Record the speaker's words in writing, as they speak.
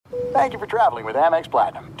Thank you for traveling with Amex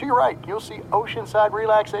Platinum. To your right, you'll see oceanside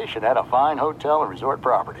relaxation at a fine hotel and resort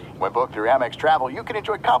property. When booked through Amex Travel, you can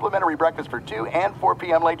enjoy complimentary breakfast for 2 and 4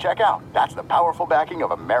 p.m. late checkout. That's the powerful backing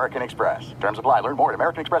of American Express. Terms apply. Learn more at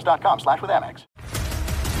americanexpress.com/withAmex.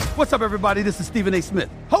 What's up, everybody? This is Stephen A. Smith,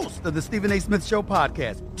 host of the Stephen A. Smith Show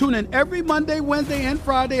podcast. Tune in every Monday, Wednesday, and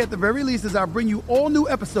Friday at the very least as I bring you all new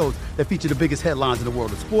episodes that feature the biggest headlines in the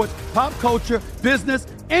world of sports, pop culture, business,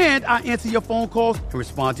 and I answer your phone calls and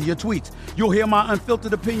respond to your tweets. You'll hear my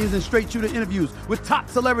unfiltered opinions and straight-shooter interviews with top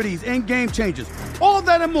celebrities and game changers. All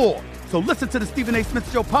that and more. So listen to the Stephen A.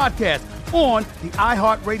 Smith Show podcast on the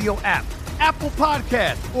iHeartRadio app, Apple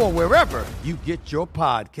Podcasts, or wherever you get your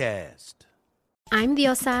podcast. I'm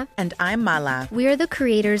Diosa. And I'm Mala. We are the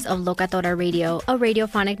creators of Locatora Radio, a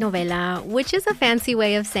radiophonic novela, which is a fancy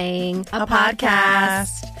way of saying a podcast.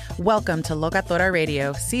 Welcome to Locatora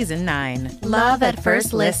Radio, Season 9. Love at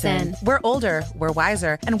first listen. We're older, we're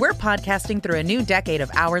wiser, and we're podcasting through a new decade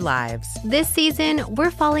of our lives. This season,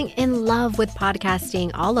 we're falling in love with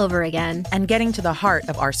podcasting all over again. And getting to the heart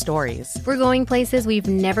of our stories. We're going places we've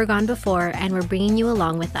never gone before, and we're bringing you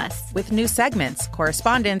along with us. With new segments,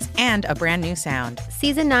 correspondence, and a brand new sound.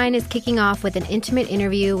 Season 9 is kicking off with an intimate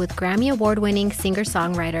interview with Grammy Award-winning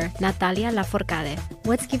singer-songwriter Natalia Lafourcade.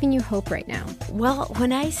 What's giving you hope right now? Well,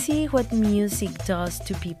 when I see what music does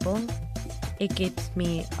to people, it gives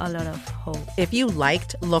me a lot of hope. If you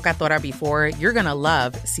liked Locatora before, you're going to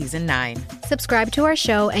love Season 9. Subscribe to our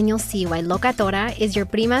show and you'll see why Locatora is your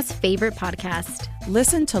prima's favorite podcast.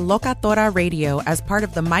 Listen to Locatora Radio as part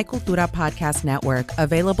of the My Cultura Podcast Network,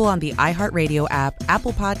 available on the iHeartRadio app,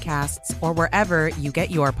 Apple Podcasts, or wherever you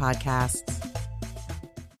get your podcasts.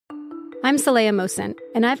 I'm Saleha Mohsen,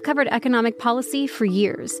 and I've covered economic policy for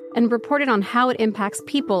years and reported on how it impacts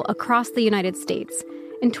people across the United States.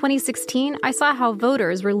 In 2016, I saw how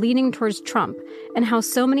voters were leaning towards Trump and how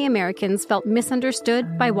so many Americans felt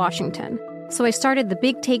misunderstood by Washington. So I started The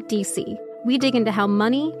Big Take DC. We dig into how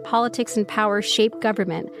money, politics, and power shape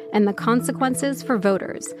government and the consequences for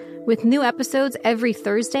voters. With new episodes every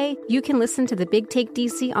Thursday, you can listen to The Big Take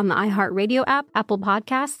DC on the iHeartRadio app, Apple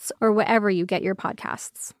Podcasts, or wherever you get your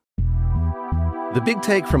podcasts. The Big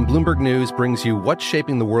Take from Bloomberg News brings you what's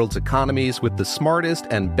shaping the world's economies with the smartest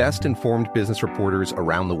and best-informed business reporters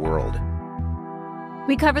around the world.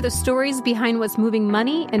 We cover the stories behind what's moving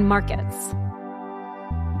money and markets,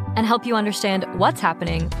 and help you understand what's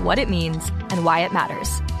happening, what it means, and why it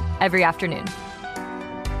matters every afternoon.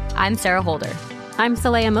 I'm Sarah Holder. I'm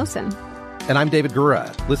Saleha Mohsen. And I'm David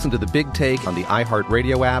Gura. Listen to The Big Take on the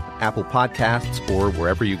iHeartRadio app, Apple Podcasts, or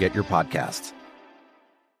wherever you get your podcasts.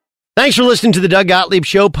 Thanks for listening to the Doug Gottlieb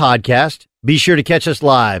Show podcast. Be sure to catch us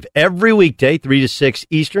live every weekday, 3 to 6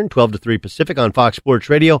 Eastern, 12 to 3 Pacific on Fox Sports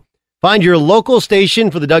Radio. Find your local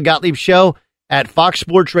station for the Doug Gottlieb Show at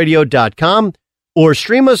foxsportsradio.com or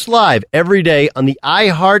stream us live every day on the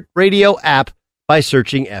iHeartRadio app by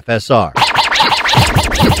searching FSR. Now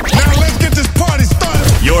let's get this party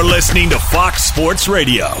started. You're listening to Fox Sports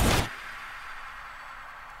Radio.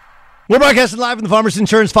 We're broadcasting live from the Farmers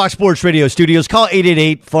Insurance Fox Sports Radio studios. Call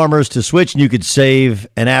 888-FARMERS to switch, and you could save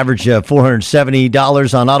an average of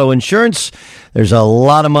 $470 on auto insurance. There's a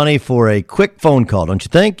lot of money for a quick phone call, don't you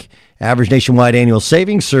think? Average nationwide annual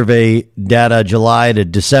savings survey data July to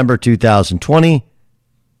December 2020.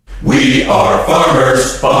 We are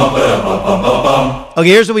farmers. Bum, bum, bum, bum, bum, bum. Okay,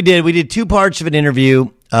 here's what we did. We did 2 parts of an interview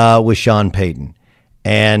with Sean Payton.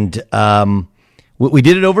 And we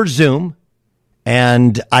did it over Zoom.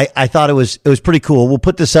 And I thought it was pretty cool. We'll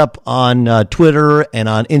put this up on Twitter and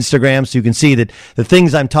on Instagram so you can see that the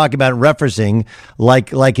things I'm talking about and referencing,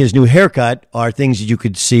 like his new haircut, are things that you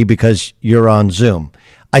could see because you're on Zoom.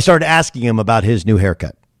 I started asking him about his new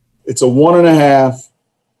haircut. It's a 1.5,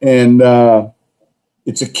 and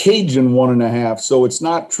it's a Cajun 1.5, so it's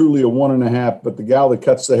not truly a 1.5. But the gal that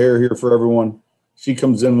cuts the hair here for everyone, she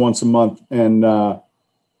comes in once a month, and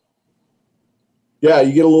yeah,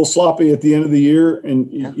 you get a little sloppy at the end of the year,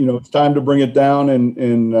 and you know it's time to bring it down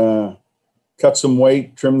and cut some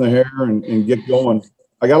weight, trim the hair, and get going.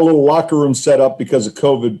 I got a little locker room set up because of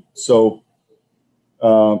COVID, so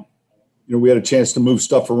we had a chance to move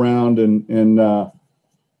stuff around, and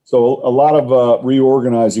so a lot of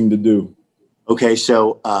reorganizing to do. Okay,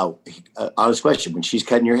 so honest question: when she's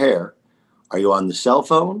cutting your hair, are you on the cell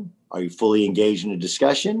phone? Are you fully engaged in a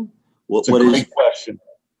discussion? What is a great question?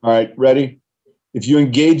 All right, ready? If you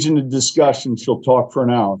engage in a discussion, she'll talk for an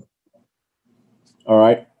hour. All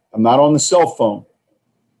right. I'm not on the cell phone.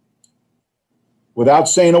 Without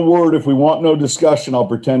saying a word, if we want no discussion, I'll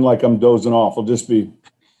pretend like I'm dozing off. I'll just be,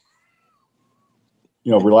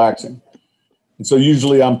 relaxing. And so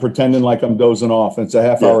usually I'm pretending like I'm dozing off. It's a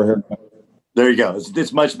half-hour haircut. There you go.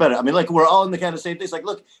 It's much better. I mean, like, we're all in the kind of same things. Like,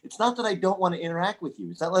 look, it's not that I don't want to interact with you.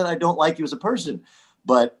 It's not that I don't like you as a person,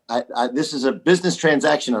 but this is a business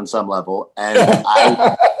transaction on some level, and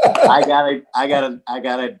I gotta.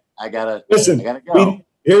 Listen, I gotta go.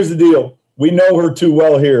 Here's the deal. We know her too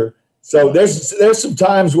well here. So there's some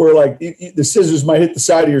times where like the scissors might hit the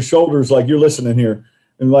side of your shoulders, like you're listening here,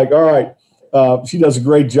 and like, all right, she does a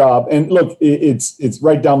great job. And look, it's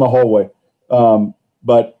right down the hallway.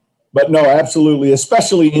 But no, absolutely,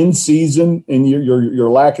 especially in season and you're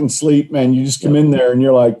lacking sleep, man. You just come in there and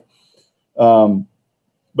you're like,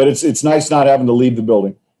 but it's nice not having to leave the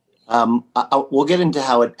building. We'll get into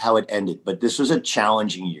how it ended, but this was a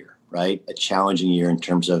challenging year, right? A challenging year in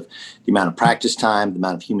terms of the amount of practice time, the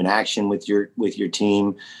amount of human action with your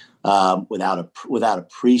team, without a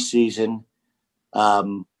preseason.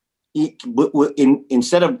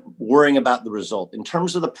 Instead of worrying about the result, in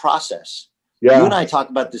terms of the process. Yeah. You and I talk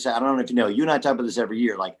about this. I don't know if you know. You and I talk about this every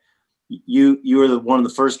year. Like you were one of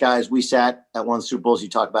the first guys. We sat at one of the Super Bowls. You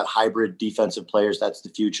talk about hybrid defensive players. That's the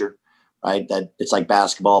future, right? That it's like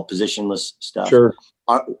basketball, positionless stuff. Sure.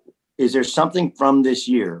 Is there something from this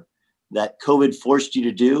year that COVID forced you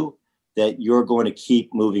to do that you're going to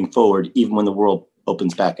keep moving forward, even when the world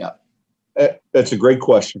opens back up? That's a great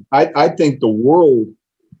question. I think the world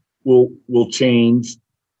will change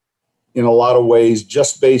in a lot of ways,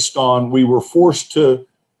 just based on we were forced to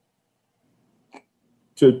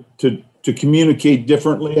communicate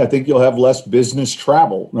differently. I think you'll have less business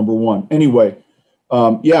travel, number one. Anyway,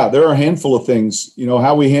 there are a handful of things. You know,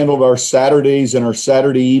 how we handled our Saturdays and our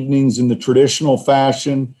Saturday evenings in the traditional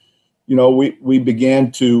fashion. You know, we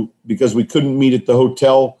began to, because we couldn't meet at the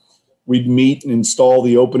hotel, we'd meet and install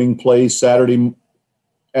the opening play Saturday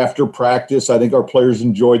after practice. I think our players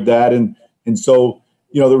enjoyed that. And so,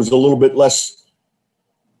 you know, there was a little bit less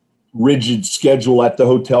rigid schedule at the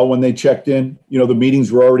hotel when they checked in. You know, the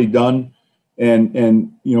meetings were already done,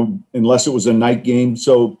 and you know, unless it was a night game.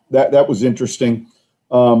 So that was interesting.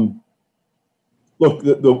 Look,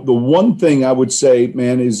 the one thing I would say,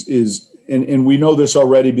 man, is and we know this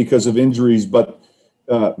already because of injuries, but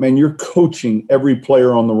man, you're coaching every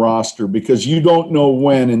player on the roster, because you don't know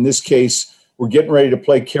when. In this case, we're getting ready to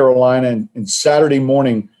play Carolina, and Saturday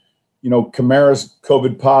morning, you know, Kamara's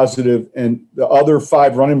COVID positive, and the other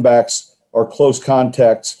 5 running backs are close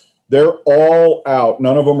contacts. They're all out.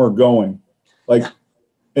 None of them are going. Like,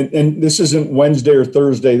 and this isn't Wednesday or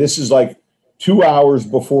Thursday. This is like 2 hours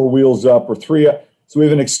before Wheels Up, or 3. So we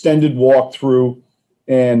have an extended walkthrough,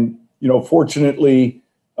 and you know, fortunately,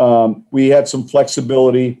 we had some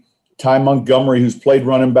flexibility. Ty Montgomery, who's played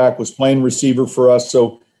running back, was playing receiver for us,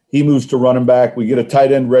 so he moves to running back. We get a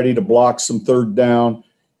tight end ready to block some third down.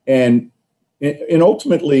 And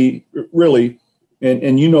ultimately, really,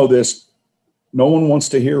 and you know this, no one wants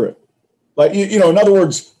to hear it. Like, you know, in other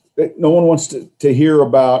words, no one wants to hear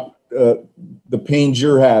about the pains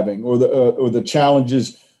you're having or the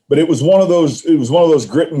challenges. But it was one of those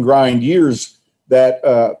grit and grind years that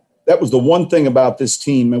was the one thing about this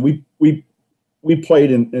team. And we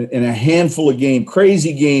played in a handful of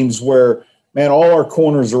crazy games where, man, all our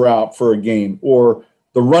corners are out for a game, or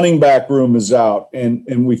the running back room is out,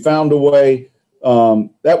 and we found a way.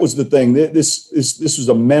 That was the thing. This was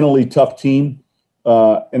a mentally tough team,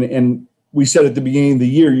 and we said at the beginning of the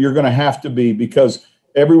year, you're going to have to be, because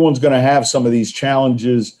everyone's going to have some of these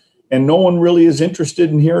challenges, and no one really is interested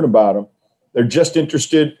in hearing about them. They're just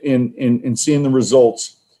interested in seeing the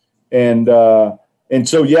results, and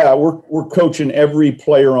so we're coaching every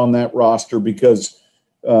player on that roster because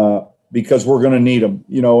we're going to need them,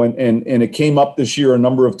 you know, and it came up this year a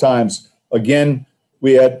number of times. Again,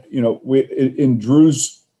 we had, you know, in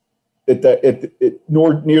Drew's near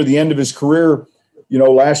the end of his career, you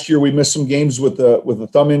know, last year we missed some games with a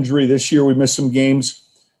thumb injury. This year we missed some games,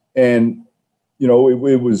 and you know,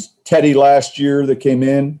 it was Teddy last year that came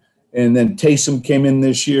in, and then Taysom came in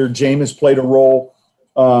this year. Jameis played a role,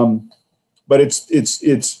 but it's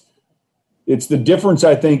the difference,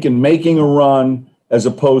 I think, in making a run as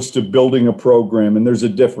opposed to building a program. And there's a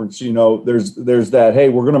difference, you know, there's that, hey,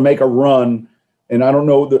 we're going to make a run. And I don't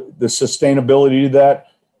know the sustainability of that,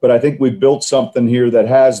 but I think we've built something here that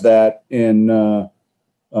has that. And there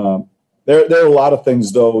are a lot of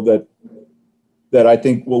things, though, that I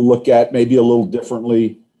think we'll look at maybe a little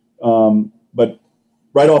differently. But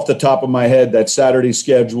right off the top of my head, that Saturday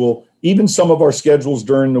schedule, even some of our schedules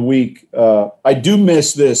during the week, I do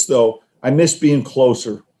miss this, though. I miss being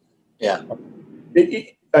closer. Yeah.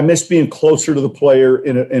 I miss being closer to the player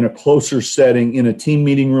in a closer setting, in a team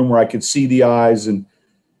meeting room where I could see the eyes. And,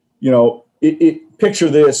 you know, picture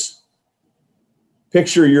this.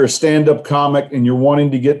 picture you're a stand-up comic and you're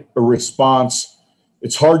wanting to get a response.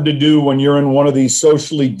 It's hard to do when you're in one of these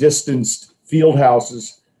socially distanced field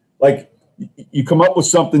houses. Like, you come up with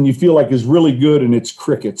something you feel like is really good and it's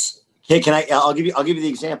crickets. Hey, I'll give you the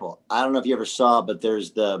example. I don't know if you ever saw, but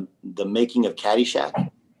there's the making of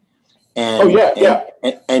Caddyshack.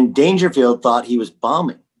 And, and Dangerfield thought he was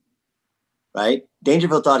bombing, right?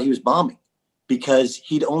 Dangerfield thought he was bombing because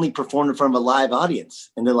he'd only performed in front of a live audience.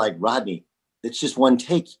 And they're like, Rodney, it's just one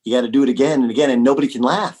take. You got to do it again and again, and nobody can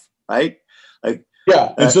laugh, right? Like,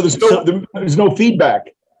 yeah. And so there's no feedback.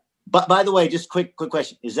 But by the way, just quick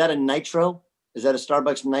question. Is that a nitro? Is that a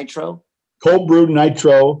Starbucks nitro? Cold brew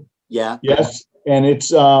nitro. Yeah. Yes. And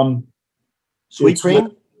it's sweet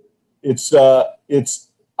cream? It's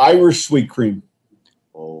Irish sweet cream.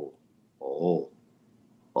 Oh.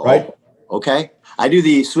 Right? Okay. I do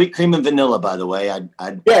the sweet cream and vanilla, by the way.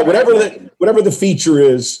 Whatever the feature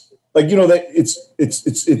is. Like, you know, that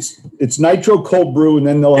it's nitro cold brew, and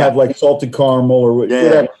then they'll have like salted caramel or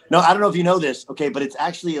whatever. No, I don't know if you know this, okay, but it's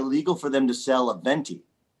actually illegal for them to sell a venti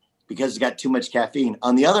because it's got too much caffeine.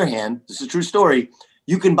 On the other hand, this is a true story.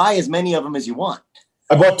 You can buy as many of them as you want.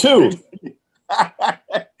 I bought 2.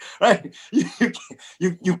 Right?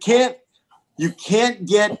 You can't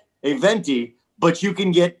get a venti, but you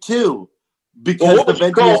can get 2 because the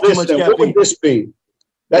venti has too much caffeine. What would this be?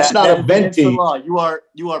 That's not a venti. The law. You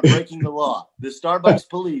are breaking the law. The Starbucks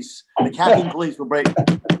police, the caffeine police will break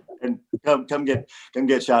and come get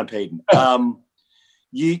Sean Payton.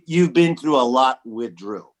 You've been through a lot with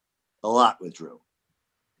Drew.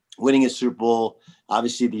 Winning a Super Bowl,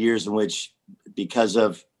 obviously the years in which because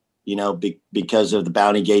of the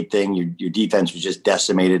Bounty Gate thing, your defense was just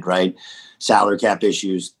decimated, right? Salary cap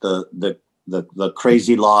issues, the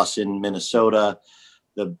crazy loss in Minnesota,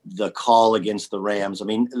 the call against the Rams. I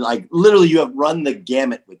mean, like literally you have run the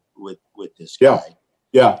gamut with this guy.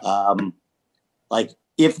 Yeah. Like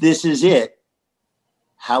if this is it,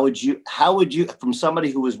 how would you, from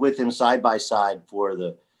somebody who was with him side by side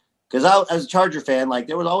because as a Charger fan, like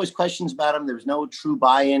there was always questions about him. There was no true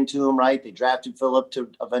buy-in to him, right? They drafted Phillip to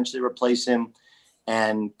eventually replace him,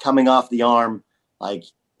 and coming off the arm, like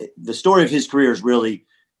the story of his career is really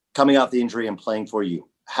coming off the injury and playing for you.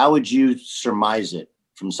 How would you surmise it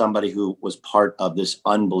from somebody who was part of this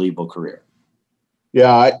unbelievable career?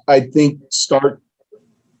 Yeah, I think start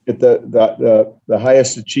at the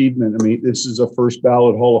highest achievement. I mean, this is a first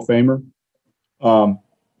ballot Hall of Famer.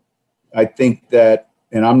 I think that,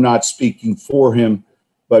 and I'm not speaking for him,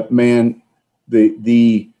 but man,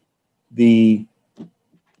 the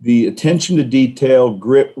attention to detail,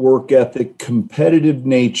 grit, work ethic, competitive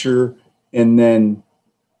nature, and then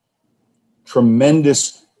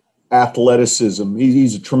tremendous athleticism.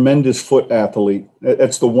 He's a tremendous foot athlete.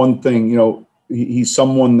 That's the one thing, you know, he's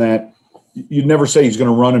someone that you'd never say he's going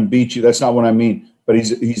to run and beat you. That's not what I mean. But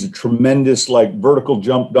he's a tremendous, like, vertical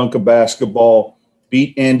jump dunk of basketball,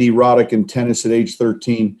 beat Andy Roddick in tennis at age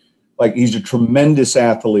 13. Like, he's a tremendous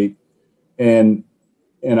athlete. And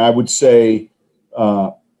I would say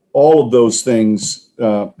all of those things,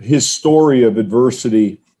 his story of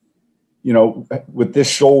adversity, you know, with this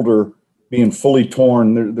shoulder being fully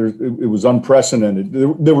torn, it was unprecedented.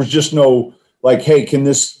 There was just no, like, hey, can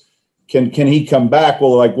he come back?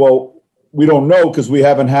 Well, we don't know because we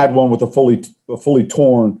haven't had one with a fully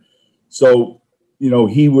torn. So, you know,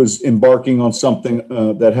 he was embarking on something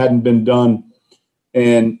that hadn't been done.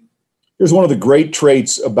 And here's one of the great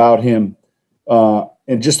traits about him.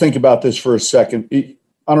 And just think about this for a second.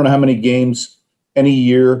 I don't know how many games, any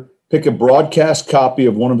year, pick a broadcast copy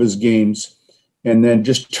of one of his games and then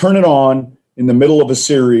just turn it on in the middle of a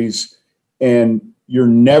series, and you're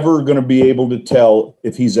never going to be able to tell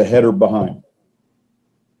if he's ahead or behind.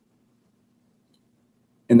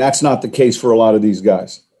 And that's not the case for a lot of these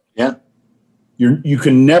guys. Yeah. You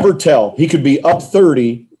can never tell. He could be up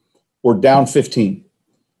 30 or down 15,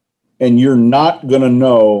 and you're not going to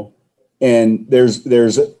know. And there's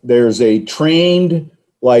a trained,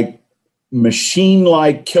 like,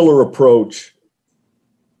 machine-like killer approach,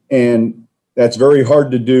 and that's very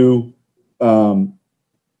hard to do. You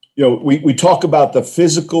know, we talk about the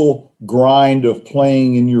physical grind of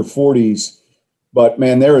playing in your 40s, but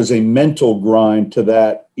man, there is a mental grind to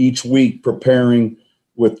that each week, preparing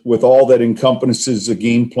with all that encompasses the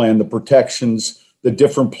game plan, the protections, the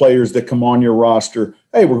different players that come on your roster.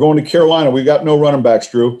 Hey, we're going to Carolina. We got no running backs,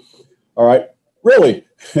 Drew. All right. Really?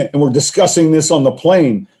 And we're discussing this on the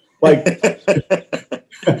plane. Like,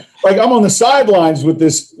 like I'm on the sidelines with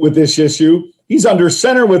this issue. He's under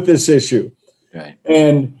center with this issue. Right.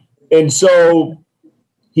 And so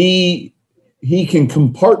he can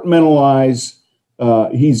compartmentalize.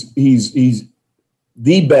 He's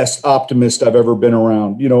the best optimist I've ever been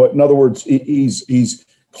around. In other words, he's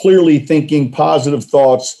clearly thinking positive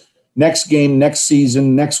thoughts. Next game, next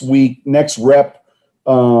season, next week, next rep,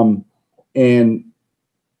 and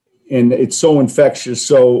it's so infectious.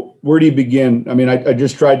 So where do you begin? I mean, I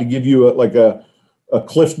just tried to give you a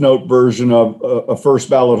Cliff Note version of a first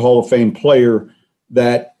ballot Hall of Fame player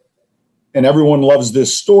that, and everyone loves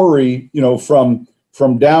this story, from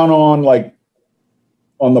down on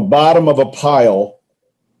the bottom of a pile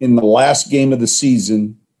in the last game of the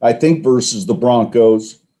season, I think versus the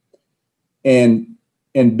Broncos, and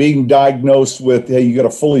being diagnosed with, hey, you got a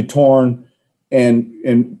fully torn.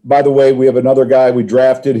 And by the way, we have another guy we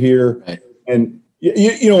drafted here. Right. And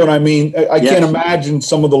you know what I mean? I can't imagine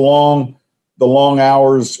some of the long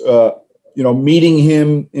hours, meeting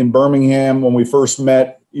him in Birmingham when we first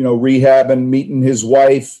met, rehabbing, meeting his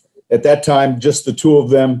wife. At that time, just the two of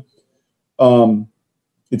them.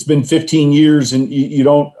 It's been 15 years, and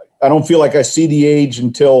I don't feel like I see the age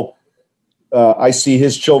until I see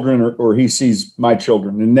his children or he sees my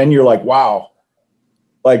children. And then you're like, wow,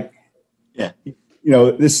 that's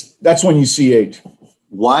when you see age.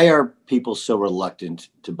 Why are people so reluctant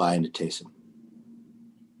to buy into Taysom?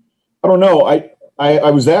 I don't know.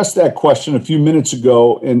 I was asked that question a few minutes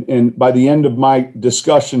ago, and by the end of my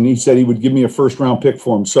discussion, he said he would give me a first-round pick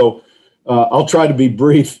for him. So I'll try to be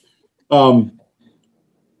brief.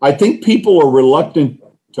 I think people are reluctant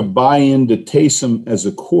to buy into Taysom as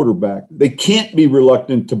a quarterback. They can't be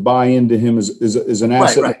reluctant to buy into him as an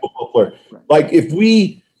asset football player. Right. Like if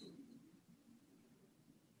we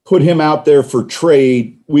put him out there for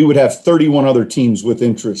trade, we would have 31 other teams with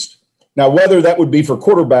interest. Now, whether that would be for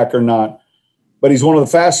quarterback or not, but he's one of the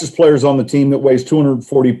fastest players on the team that weighs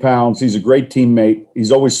 240 pounds. He's a great teammate.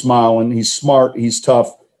 He's always smiling. He's smart. He's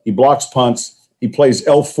tough. He blocks punts. He plays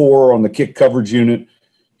L4 on the kick coverage unit.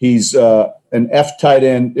 He's an F tight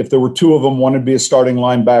end. If there were two of them, one would be a starting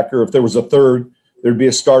linebacker. If there was a third, there'd be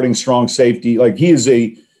a starting strong safety. Like he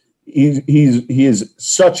is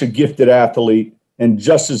such a gifted athlete and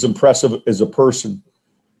just as impressive as a person.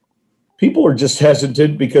 People are just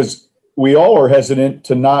hesitant because we all are hesitant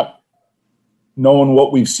to not knowing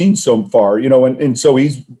what we've seen so far, and so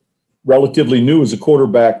he's relatively new as a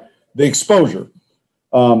quarterback. The exposure.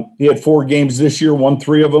 He had 4 games this year, won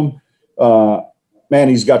 3 of them. Man,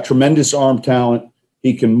 he's got tremendous arm talent.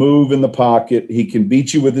 He can move in the pocket. He can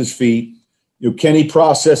beat you with his feet. Can he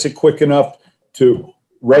process it quick enough to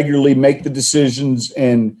regularly make the decisions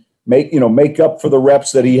and make up for the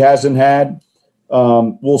reps that he hasn't had?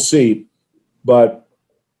 We'll see. But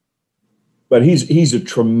he's a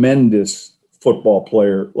tremendous football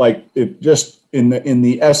player. Like it just in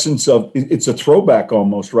the essence of it's a throwback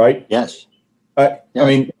almost, right? Yes. I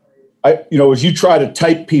mean, as you try to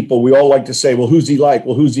type people, we all like to say, well, who's he like?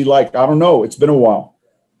 Well, who's he like? I don't know. It's been a while.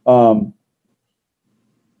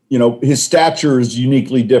 His stature is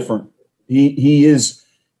uniquely different. He is,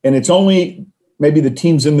 and it's only maybe the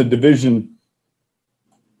teams in the division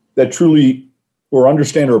that truly or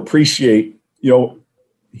understand or appreciate,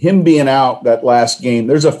 him being out that last game.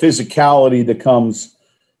 There's a physicality that comes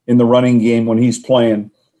in the running game when he's playing.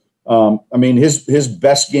 His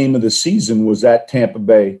best game of the season was at Tampa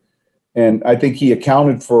Bay. And I think he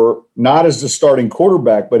accounted for, not as the starting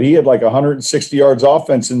quarterback, but he had like 160 yards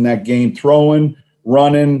offense in that game, throwing,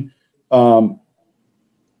 running. And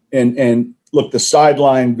look, the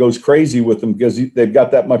sideline goes crazy with him because they've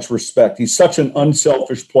got that much respect. He's such an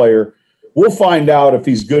unselfish player. We'll find out if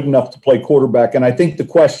he's good enough to play quarterback. And I think the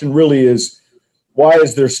question really is, why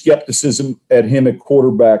is there skepticism at him at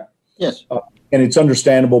quarterback? Yes. And it's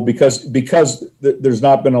understandable because there's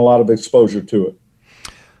not been a lot of exposure to it.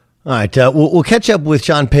 All right, we'll catch up with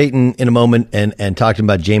Sean Payton in a moment and talk to him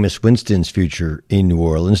about Jameis Winston's future in New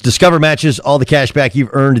Orleans. Discover matches all the cash back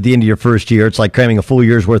you've earned at the end of your first year. It's like cramming a full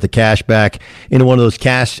year's worth of cash back into one of those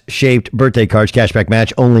cash-shaped birthday cards. Cashback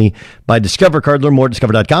match only by Discover Card. Learn more at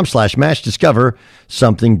discover.com/match. Discover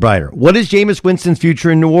something brighter. What is Jameis Winston's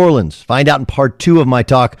future in New Orleans? Find out in part 2 of my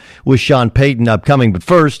talk with Sean Payton upcoming. But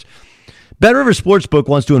first, BetRivers Sportsbook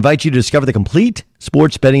wants to invite you to discover the complete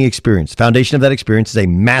sports betting experience. The foundation of that experience is a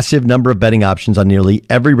massive number of betting options on nearly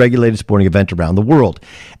every regulated sporting event around the world.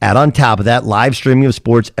 Add on top of that, live streaming of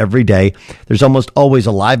sports every day. There's almost always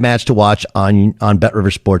a live match to watch on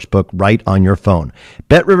BetRivers Sportsbook right on your phone.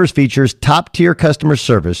 BetRivers features top-tier customer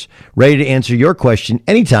service, ready to answer your question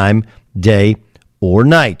anytime, day or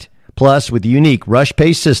night. Plus, with the unique Rush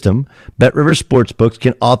Pay system, BetRivers Sportsbooks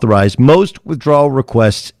can authorize most withdrawal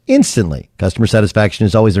requests instantly. Customer satisfaction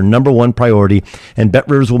is always their number one priority, and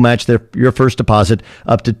BetRivers will match your first deposit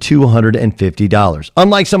up to $250.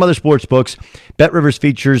 Unlike some other sportsbooks, BetRivers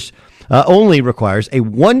features only requires a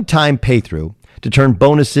one-time pay-through to turn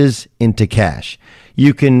bonuses into cash.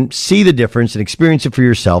 You can see the difference and experience it for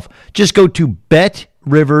yourself. Just go to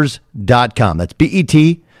betrivers.com. That's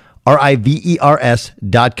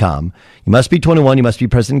BETRIVERS.com. You must be 21. You must be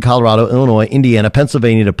present in Colorado, Illinois, Indiana,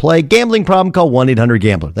 Pennsylvania to play. Gambling problem? Call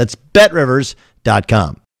 1-800-GAMBLER. That's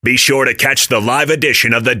betrivers.com. Be sure to catch the live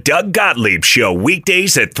edition of the Doug Gottlieb Show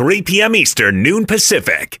weekdays at 3 p.m. Eastern, noon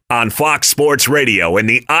Pacific on Fox Sports Radio and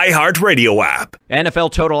the iHeartRadio app.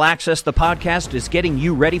 NFL Total Access, the podcast, is getting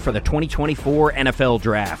you ready for the 2024 NFL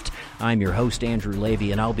Draft. I'm your host, Andrew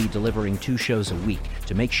Levy, and I'll be delivering 2 shows a week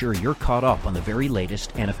to make sure you're caught up on the very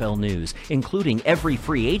latest NFL news, including every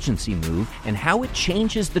free agency move and how it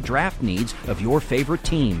changes the draft needs of your favorite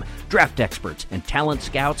team. Draft experts and talent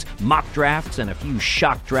scouts, mock drafts, and a few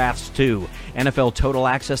shock drafts, too. NFL Total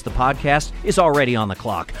Access, the podcast, is already on the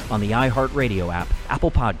clock on the iHeartRadio app, Apple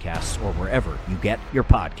Podcasts, or wherever you get your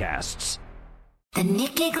podcasts. The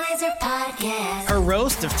Nikki Glaser Podcast. Her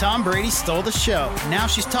roast of Tom Brady stole the show. Now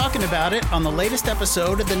she's talking about it on the latest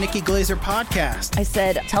episode of the Nikki Glaser Podcast. I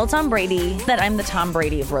said, tell Tom Brady that I'm the Tom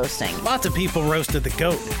Brady of roasting. Lots of people roasted the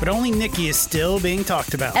GOAT, but only Nikki is still being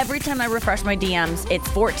talked about. Every time I refresh my DMs, it's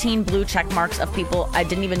 14 blue check marks of people I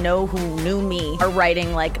didn't even know who knew me are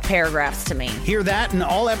writing like paragraphs to me. Hear that in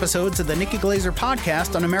all episodes of the Nikki Glaser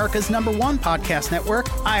Podcast on America's #1 podcast network,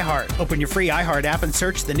 iHeart. Open your free iHeart app and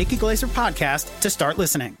search the Nikki Glaser Podcast to start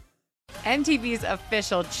listening. MTV's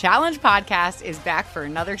official Challenge podcast is back for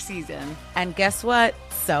another season. And guess what?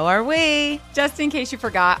 So are we. Just in case you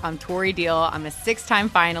forgot, I'm Tori Deal. I'm a 6-time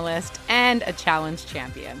finalist and a Challenge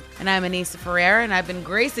champion. And I'm Anissa Ferreira, and I've been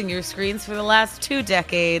gracing your screens for the last 2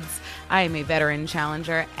 decades. I am a veteran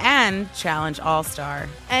challenger and Challenge All-Star.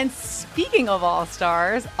 And speaking of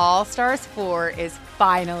All-Stars, All-Stars 4 is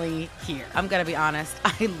finally here. I'm going to be honest.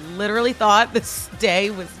 I literally thought this day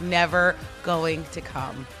was never going to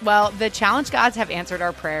come. Well, the Challenge gods have answered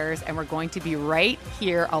our prayers, and we're going to be right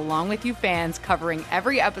here along with you fans covering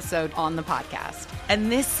every episode on the podcast.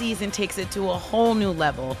 And this season takes it to a whole new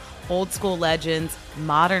level. Old school legends,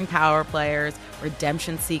 modern power players,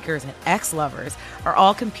 redemption seekers, and ex-lovers are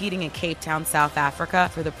all competing in Cape Town, South Africa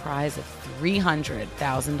for the prize of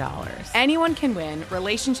 $300,000. Anyone can win,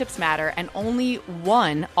 relationships matter, and only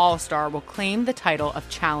one All-Star will claim the title of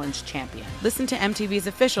Challenge champion. Listen to MTV's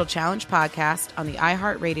official Challenge podcast on the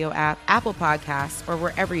iHeartRadio app, Apple Podcasts, or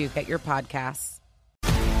wherever you get your podcasts.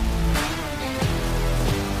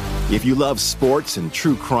 If you love sports and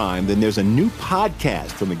true crime, then there's a new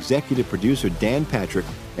podcast from executive producer Dan Patrick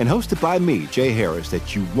and hosted by me, Jay Harris,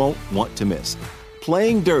 that you won't want to miss.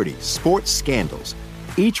 Playing Dirty: Sports Scandals.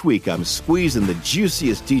 Each week, I'm squeezing the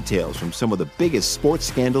juiciest details from some of the biggest sports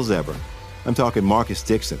scandals ever. I'm talking Marcus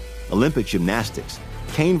Dixon, Olympic gymnastics,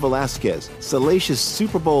 Cain Velasquez, salacious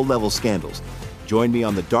Super Bowl-level scandals. Join me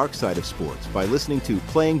on the dark side of sports by listening to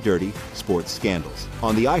Playing Dirty: Sports Scandals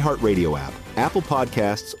on the iHeartRadio app, Apple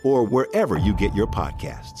Podcasts, or wherever you get your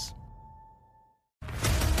podcasts.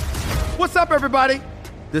 What's up, everybody?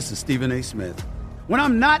 This is Stephen A. Smith. When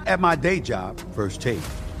I'm not at my day job, First Take,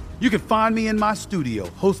 you can find me in my studio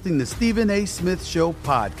hosting the Stephen A. Smith Show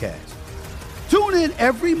podcast. Tune in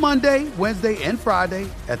every Monday, Wednesday, and Friday,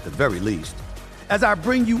 at the very least, as I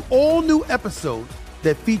bring you all new episodes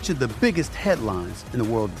that feature the biggest headlines in the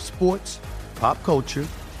world of sports, pop culture,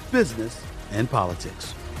 business, and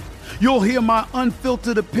politics. You'll hear my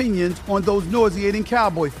unfiltered opinions on those nauseating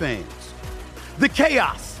Cowboy fans, the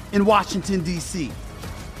chaos in Washington, D.C.,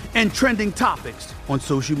 and trending topics on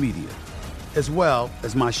social media, as well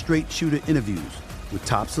as my straight shooter interviews with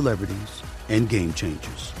top celebrities and game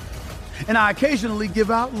changers. And I occasionally give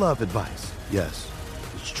out love advice. Yes,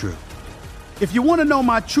 it's true. If you want to know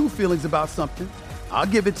my true feelings about something, I'll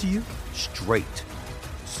give it to you straight.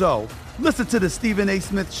 So listen to the Stephen A.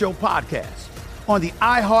 Smith Show podcast on the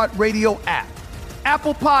iHeartRadio app,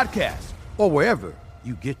 Apple Podcasts, or wherever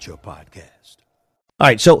you get your podcast. All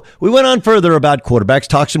right, so we went on further about quarterbacks,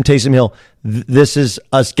 talked some Taysom Hill. This is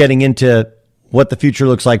us getting into what the future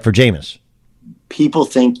looks like for Jameis. People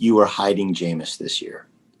think you were hiding Jameis this year.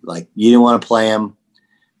 Like, you didn't want to play him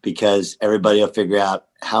because everybody will figure out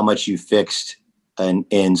how much you fixed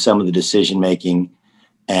in some of the decision-making,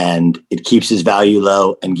 and it keeps his value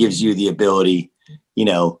low and gives you the ability,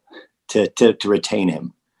 to retain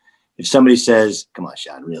him. If somebody says, "Come on,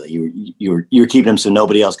 Sean, really, you're keeping him so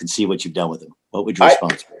nobody else can see what you've done with him," what would your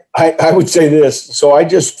response be? I would say this. So I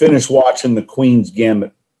just finished watching The Queen's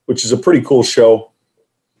Gambit, which is a pretty cool show.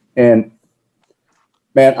 And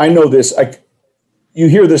man, I know this. You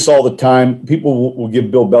hear this all the time. People will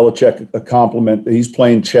give Bill Belichick a compliment that he's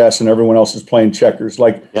playing chess and everyone else is playing checkers.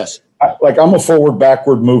 Yes. I'm a forward,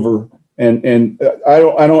 backward mover. And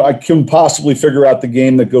I couldn't possibly figure out the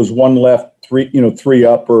game that goes one left, three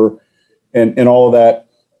up, and all of that.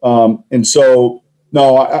 And so,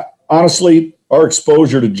 no, honestly, our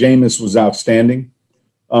exposure to Jameis was outstanding.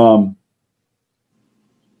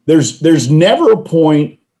 There's never a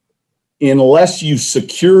point, unless you've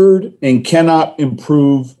secured and cannot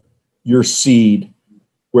improve your seed,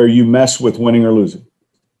 where you mess with winning or losing.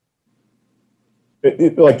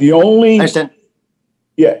 Like the only, I understand.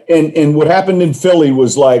 Yeah, and what happened in Philly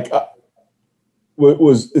was like,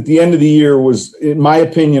 was at the end of the year was, in my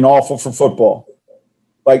opinion, awful for football.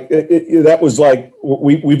 Like that was like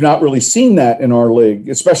we've not really seen that in our league,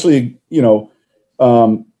 especially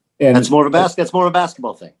and that's more of a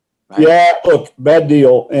basketball thing. Right? Yeah, look, bad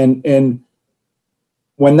deal. And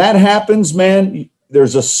when that happens, man,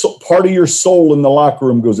 there's a part of your soul in the locker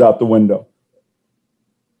room goes out the window.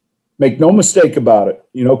 Make no mistake about it,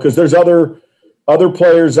 because there's other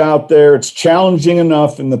players out there. It's challenging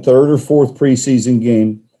enough in the third or fourth preseason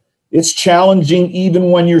game. It's challenging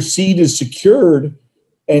even when your seed is secured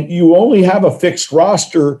and you only have a fixed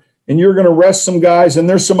roster and you're going to rest some guys. And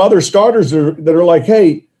there's some other starters that are like,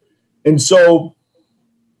 hey. And so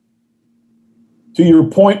to your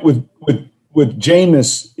point with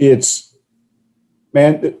Jameis, it's,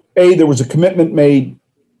 man, there was a commitment made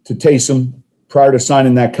to Taysom prior to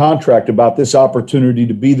signing that contract about this opportunity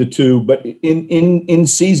to be the 2, but in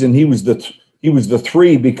season he was the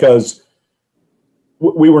 3, because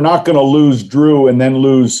we were not going to lose Drew and then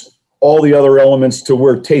lose all the other elements to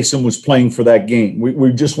where Taysom was playing for that game.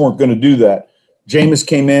 We just weren't going to do that. Jameis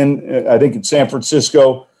came in, I think, in San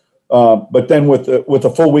Francisco, but then with a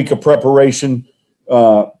full week of preparation,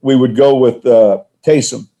 we would go with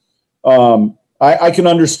Taysom. I can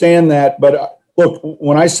understand that, but look,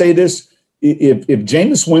 when I say this, if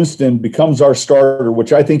Jameis Winston becomes our starter,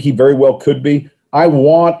 which I think he very well could be, I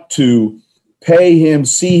want to pay him,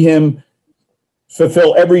 see him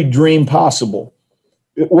fulfill every dream possible.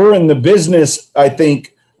 We're in the business, I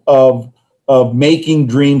think, of making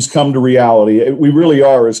dreams come to reality. We really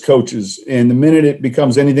are as coaches. And the minute it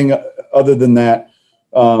becomes anything other than that.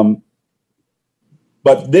 But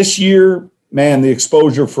this year, man, the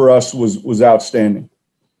exposure for us was outstanding.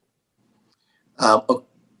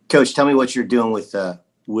 Coach, tell me what you're doing with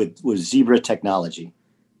Zebra technology.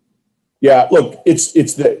 Yeah, look, it's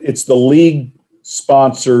the league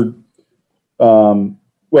sponsored.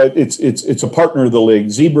 It's a partner of the league.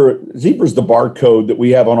 Zebra's the barcode that we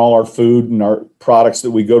have on all our food and our products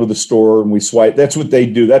that we go to the store and we swipe. That's what they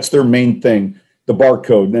do. That's their main thing, the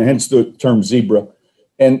barcode, and hence the term Zebra.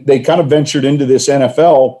 And they kind of ventured into this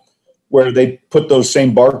NFL where they put those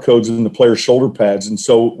same barcodes in the players' shoulder pads, and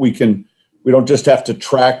so we don't just have to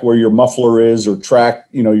track where your muffler is or track,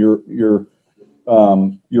 your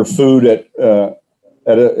food at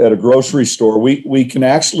a grocery store. We can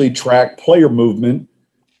actually track player movement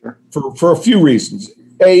for a few reasons.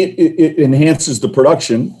 It enhances the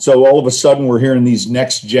production. So all of a sudden we're hearing these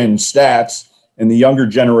next gen stats, and the younger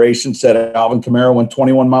generation said Alvin Kamara went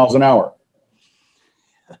 21 miles an hour.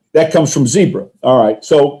 That comes from Zebra. All right.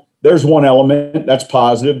 So there's one element that's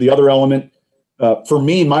positive. The other element, for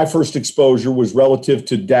me, my first exposure was relative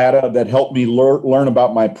to data that helped me learn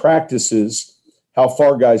about my practices, how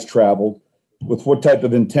far guys traveled, with what type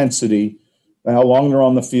of intensity, how long they're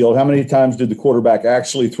on the field, how many times did the quarterback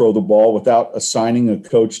actually throw the ball without assigning a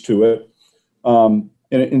coach to it.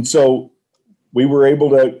 And so we were able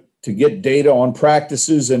to get data on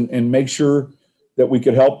practices and make sure that we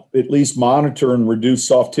could help at least monitor and reduce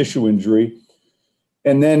soft tissue injury.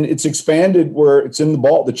 And then it's expanded where it's in the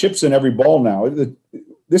ball. The chip's in every ball now.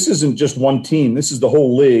 This isn't just one teteam. This is the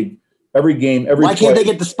whole league. Every game, every Why can't they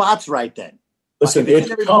get the spots right then? Listen, it's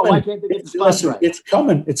coming. Why can't they get the spots right? It's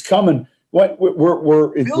coming. It's coming. We're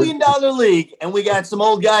 $1 billion league, and we got some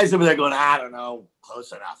old guys over there going, I don't know,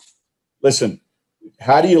 close enough. Listen,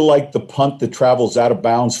 how do you like the punt that travels out of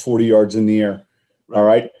bounds 40 yards in the air? All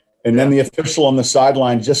right. And then the official on the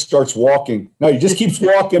sideline just starts walking. No, he just keeps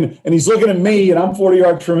walking, and he's looking at me, and I'm 40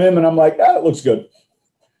 yards from him, and I'm like, it looks good.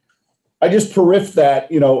 I just periff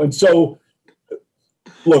that, And so,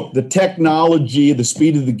 look, the technology, the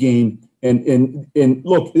speed of the game, and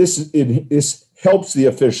look, this helps the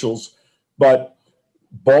officials, but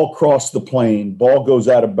ball crossed the plane, ball goes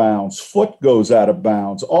out of bounds, foot goes out of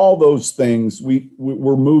bounds, all those things,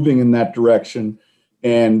 we're moving in that direction,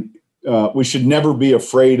 and we should never be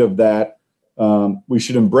afraid of that. We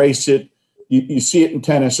should embrace it. You see it in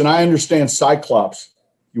tennis, and I understand Cyclops.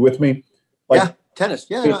 You with me? Tennis.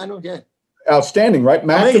 Yeah, I know. Yeah, outstanding, right?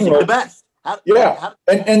 Amazing, the best.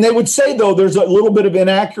 And they would say, though, there's a little bit of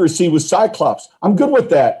inaccuracy with Cyclops. I'm good with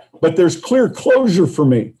that, but there's clear closure for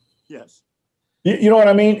me. Yes. You know what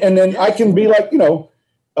I mean? And then I can be like,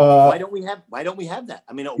 why don't we have that?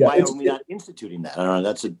 I mean, why are we not instituting that? I don't know.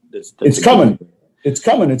 It's coming. It's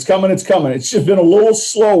coming. It's just been a little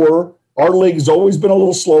slower. Our league's always been a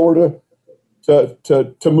little slower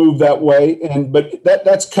to move that way. But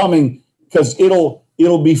that's coming because it'll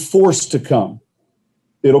be forced to come.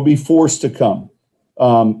 It'll be forced to come.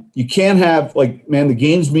 You can't have the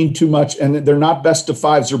games mean too much, and they're not best of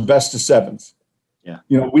fives, they're best of sevens. Yeah.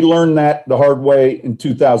 We learned that the hard way in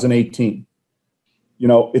 2018.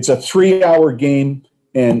 It's a 3-hour game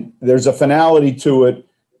and there's a finality to it.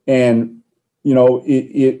 And,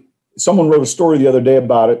 someone wrote a story the other day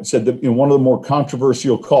about it and said that one of the more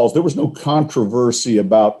controversial calls, there was no controversy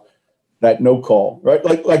about that no call, right?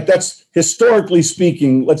 Like that's historically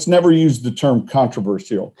speaking, let's never use the term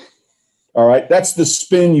controversial. All right. That's the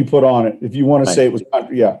spin you put on it. If you want to say it was,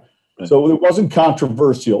 yeah. So it wasn't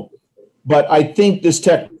controversial, but I think this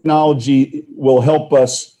technology will help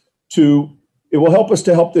us to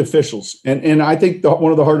help the officials. And I think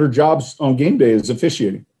one of the harder jobs on game day is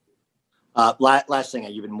officiating. Last thing,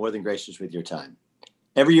 you've been more than gracious with your time.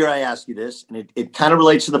 Every year I ask you this, and it kind of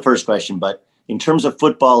relates to the first question, but in terms of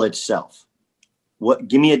football itself,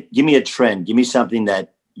 give me a trend, give me something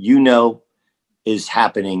that is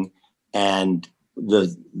happening, and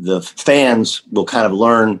the fans will kind of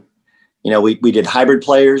learn. We did hybrid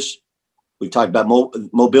players. We talked about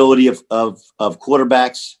mobility of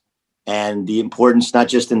quarterbacks and the importance not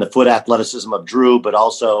just in the foot athleticism of Drew, but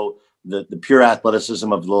also the pure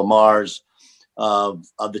athleticism of the Lamars, of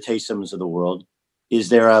the Taysums of the world. Is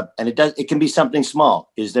there it can be something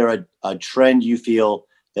small. Is there a trend you feel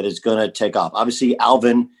that is going to take off? Obviously,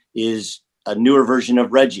 Alvin is a newer version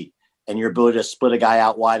of Reggie, and your ability to split a guy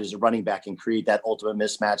out wide as a running back and create that ultimate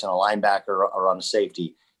mismatch on a linebacker or on a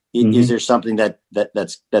safety. Mm-hmm. Is there something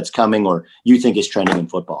that's coming or you think is trending in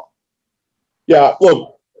football? Yeah,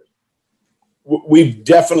 look, we've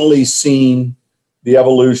definitely seen the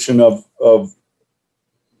evolution of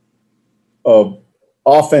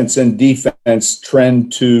offense and defense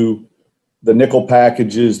trend to the nickel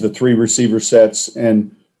packages, the 3 receiver sets,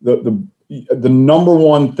 and the number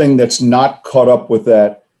one thing that's not caught up with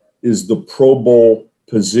that is the Pro Bowl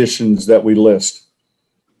positions that we list.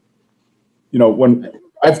 When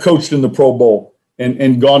I've coached in the Pro Bowl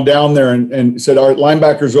and gone down there and said, all right,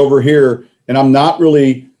 linebackers over here, and I'm not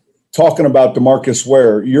really talking about DeMarcus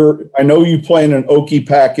Ware. I know you play in an Okie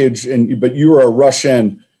package, but you are a rush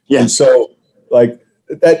end. Yeah. And so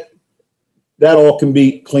that all can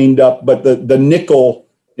be cleaned up. But the nickel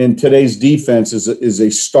in today's defense is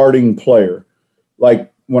a starting player.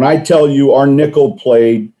 Like when I tell you our nickel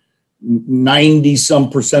played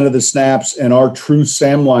 90% of the snaps and our true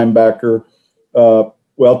Sam linebacker,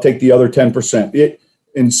 take the other 10%.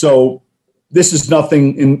 And so this is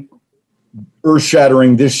nothing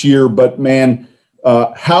earth-shattering this year, but man,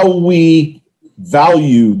 how we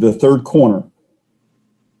value the third corner.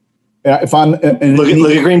 Look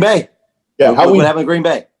at Green Bay. Yeah, what happened to Green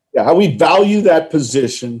Bay? Yeah, how we value that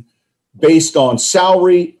position based on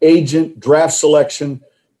salary, agent, draft selection.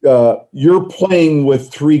 You're playing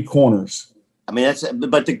with 3 corners. I mean,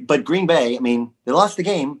 but Green Bay. I mean, they lost the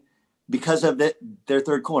game because of their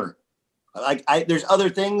third corner. There's other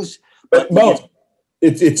things, but no,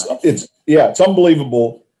 it's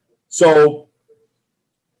unbelievable. So,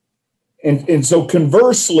 and so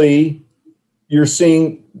conversely, you're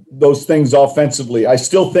seeing those things offensively. I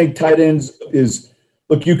still think tight ends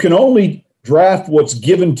look, you can only draft what's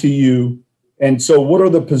given to you. And so what are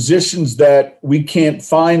the positions that we can't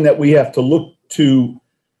find that we have to look to?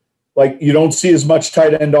 Like you don't see as much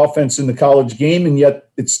tight end offense in the college game, and yet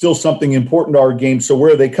it's still something important to our game. So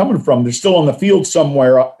where are they coming from? They're still on the field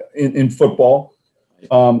somewhere in football.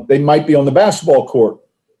 They might be on the basketball court.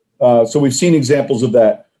 So we've seen examples of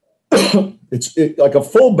that. It's like a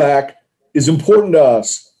fullback is important to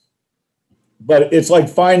us, but it's like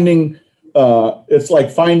finding. Well,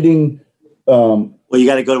 you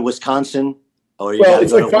got to go to Wisconsin,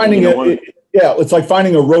 it's like finding it's like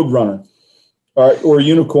finding a road runner, or a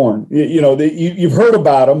unicorn. You've heard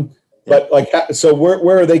about them, but so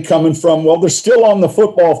where are they coming from? Well, they're still on the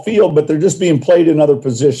football field, but they're just being played in other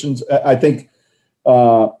positions. I think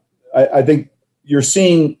you're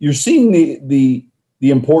seeing the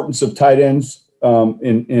importance of tight ends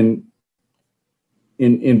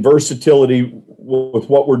in versatility with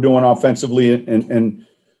what we're doing offensively and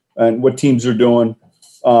what teams are doing.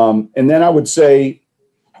 And then I would say,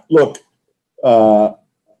 look, the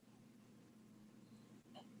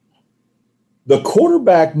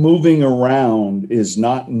quarterback moving around is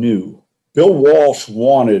not new. Bill Walsh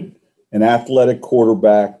wanted an athletic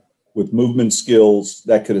quarterback with movement skills,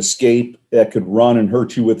 that could escape, that could run and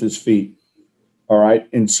hurt you with his feet. All right.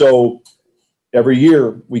 And so every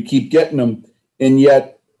year we keep getting them. And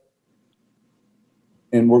yet,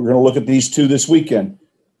 and we're going to look at these two this weekend.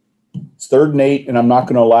 It's 3rd and 8, and I'm not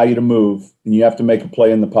going to allow you to move, and you have to make a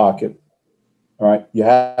play in the pocket. All right. You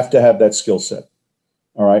have to have that skill set.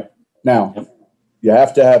 All right. Now, you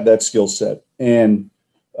have to have that skill set. And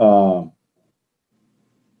I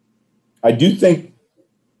do think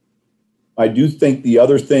the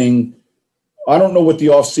other thing, I don't know what the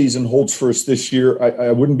offseason holds for us this year.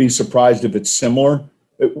 I wouldn't be surprised if it's similar.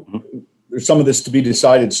 There's some of this to be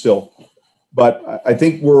decided still. But I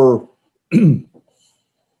think we're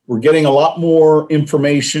getting a lot more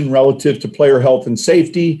information relative to player health and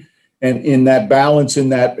safety, and in that balance, in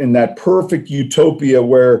that perfect utopia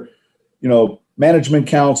where, you know, management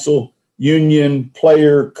council, union,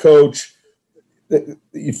 player, coach,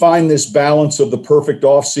 you find this balance of the perfect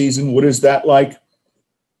off season. What is that like?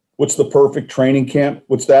 What's the perfect training camp?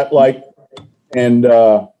 What's that like? And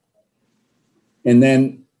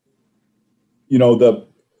then, you know,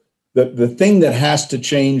 the thing that has to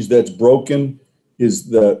change, that's broken, is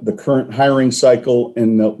the current hiring cycle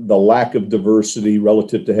and the lack of diversity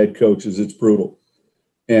relative to head coaches. It's brutal.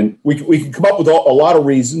 And we can come up with a lot of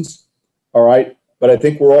reasons, all right? But I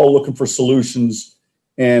think we're all looking for solutions.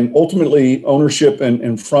 And ultimately, ownership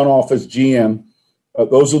and front office GM,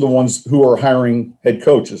 those are the ones who are hiring head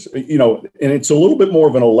coaches. You know, and it's a little bit more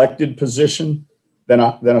of an elected position than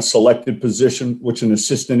a selected position, which an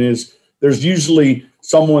assistant is. There's usually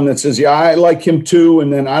someone that says, yeah, I like him too,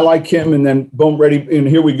 and then I like him, and then boom, ready, and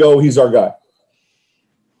here we go, he's our guy.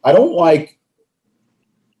 I don't like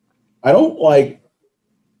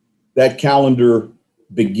that calendar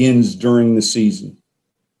begins during the season.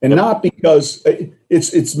 And not because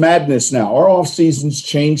it's madness now. Our off seasons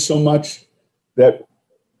change so much that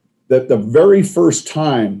the very first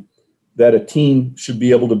time that a team should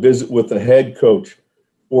be able to visit with a head coach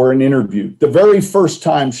or an interview, the very first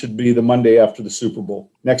time should be the Monday after the Super Bowl,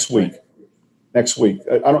 next week.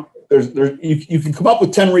 You can come up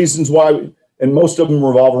with 10 reasons why, and most of them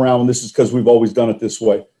revolve around, and this is because we've always done it this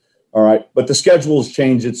way. All right. But the schedule has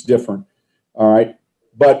changed. It's different. All right.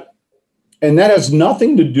 And that has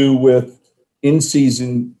nothing to do with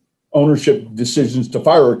in-season ownership decisions to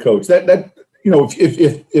fire a coach. That you know,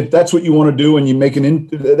 if that's what you want to do and you make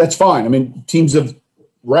that's fine. I mean, teams have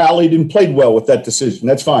rallied and played well with that decision.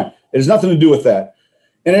 That's fine. It has nothing to do with that.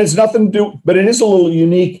 And it has nothing to do, but it is a little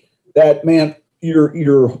unique that, man,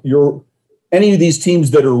 you're any of these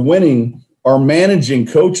teams that are winning are managing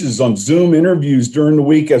coaches on Zoom interviews during the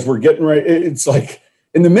week as we're getting ready. It's like,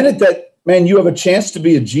 in the minute that, man, you have a chance to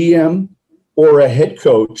be a GM or a head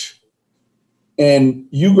coach, and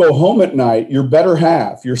you go home at night, your better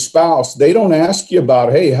half, your spouse, they don't ask you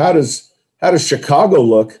about, hey, how does Chicago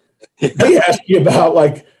look? They ask you about,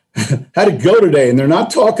 like, how'd it go today? And they're not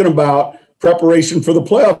talking about preparation for the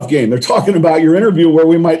playoff game. They're talking about your interview where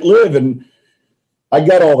we might live. And I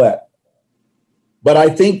get all that. But I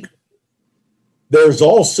think there's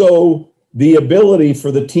also the ability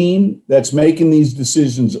for the team that's making these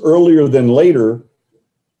decisions earlier than later.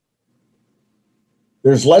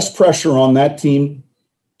 There's less pressure on that team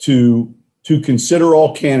to consider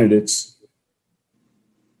all candidates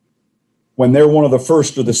when they're one of the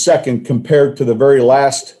first or the second compared to the very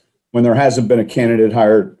last when there hasn't been a candidate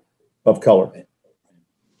hired of color.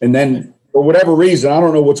 And then for whatever reason, I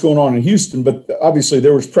don't know what's going on in Houston, but obviously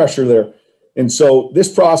there was pressure there. And so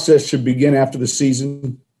this process should begin after the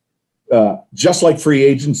season, just like free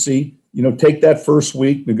agency. You know, take that first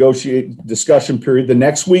week, negotiate discussion period, the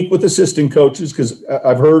next week with assistant coaches, because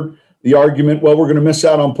I've heard the argument, well, we're going to miss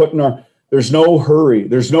out on there's no hurry.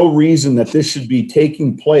 There's no reason that this should be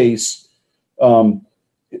taking place. You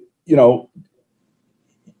know,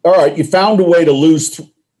 all right, you found a way to lose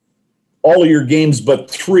all of your games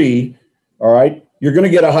but 3, all right? You're going to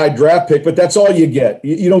get a high draft pick, but that's all you get.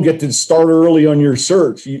 You don't get to start early on your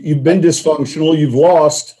search. You've been dysfunctional. You've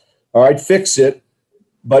lost. All right, fix it.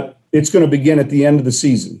 But it's going to begin at the end of the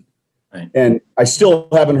season. Right. And I still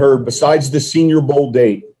haven't heard, besides the Senior Bowl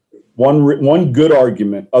date, one good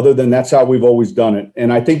argument other than that's how we've always done it.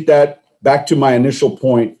 And I think that, back to my initial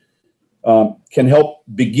point, can help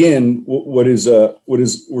begin what is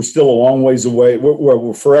we're still a long ways away.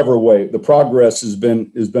 We're forever away. The progress has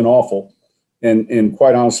been awful and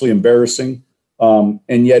quite honestly embarrassing.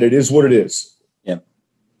 And yet it is what it is. Yeah.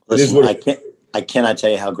 Listen, I cannot tell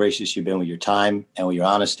you how gracious you've been with your time and with your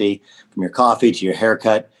honesty, from your coffee to your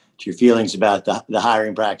haircut to your feelings about the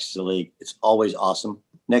hiring practice of the league. It's always awesome.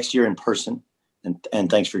 Next year in person. And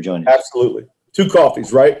thanks for joining us. Absolutely. 2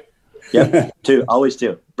 coffees, right? Yep, two, always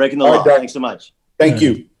two. Breaking the law. Thanks so much. Thank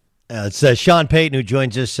you. It's Sean Payton who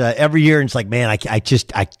joins us every year, and it's like, man,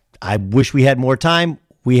 I wish we had more time.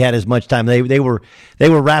 We had as much time. They were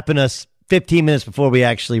wrapping us 15 minutes before we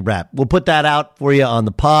actually wrap. We'll put that out for you on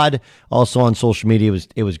the pod, also on social media.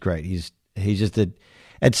 It was great. He's just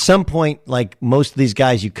at some point, like most of these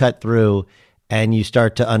guys, you cut through and you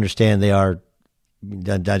start to understand they are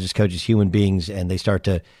not just coaches, human beings, and they start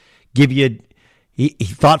to give you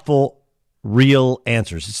thoughtful, real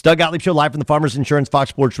answers. It's Doug Gottlieb Show live from the Farmers Insurance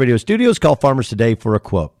Fox Sports Radio studios. Call Farmers today for a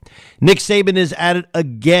quote. Nick Saban is at it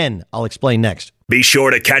again. I'll explain next. Be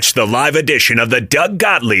sure to catch the live edition of the Doug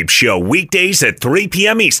Gottlieb Show weekdays at 3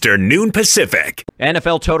 p.m. Eastern, noon Pacific.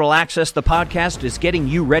 NFL Total Access, the podcast, is getting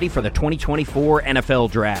you ready for the 2024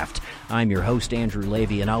 NFL Draft. I'm your host, Andrew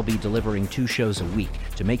Levy, and I'll be delivering 2 shows a week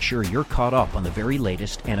to make sure you're caught up on the very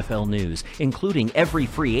latest NFL news, including every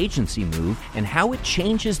free agency move and how it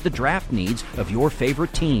changes the draft needs of your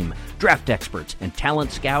favorite team. Draft experts and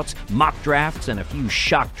talent scouts, mock drafts, and a few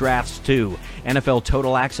shock drafts, too. NFL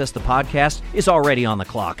Total Access, the podcast, is already on the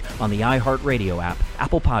clock on the iHeartRadio app,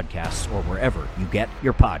 Apple Podcasts, or wherever you get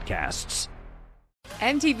your podcasts.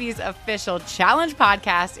 MTV's official Challenge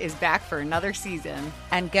podcast is back for another season.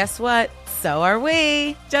 And guess what? So are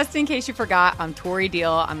we. Just in case you forgot, I'm Tori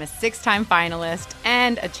Deal. I'm a 6-time finalist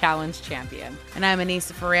and a Challenge champion. And I'm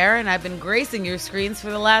Anissa Ferreira, and I've been gracing your screens for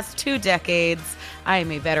the last 2 decades. I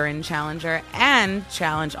am a veteran challenger and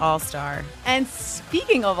Challenge All-Star. And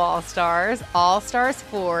speaking of All-Stars, All-Stars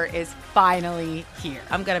 4 is finally here.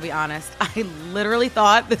 I'm going to be honest. I literally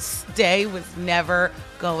thought this day was never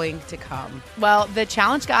going to come. Well, the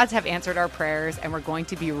Challenge gods have answered our prayers, and we're going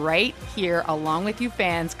to be right here along with you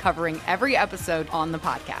fans covering every episode on the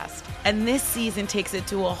podcast. And this season takes it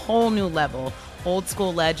to a whole new level. Old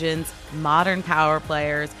school legends, modern power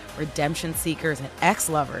players, redemption seekers, and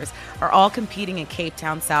ex-lovers are all competing in Cape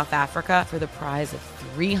Town, South Africa for the prize of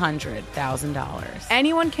 $300,000.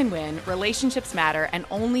 Anyone can win, relationships matter, and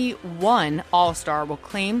only one All-Star will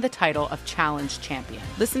claim the title of Challenge champion.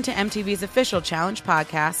 Listen to MTV's official Challenge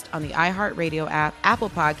podcast on the iHeartRadio app, Apple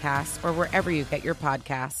Podcasts, or wherever you get your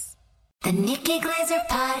podcasts. The Nikki Glaser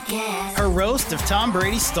Podcast. Her roast of Tom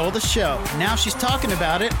Brady stole the show. Now she's talking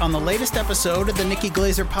about it on the latest episode of the Nikki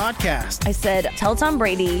Glaser Podcast. I said, tell Tom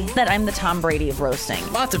Brady that I'm the Tom Brady of roasting.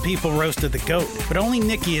 Lots of people roasted the GOAT, but only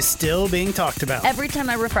Nikki is still being talked about. Every time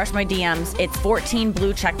I refresh my DMs, it's 14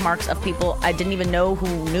 blue check marks of people I didn't even know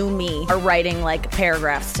who knew me are writing like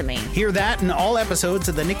paragraphs to me. Hear that in all episodes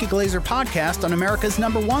of the Nikki Glaser Podcast on America's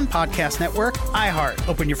 #1 podcast network, iHeart.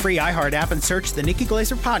 Open your free iHeart app and search the Nikki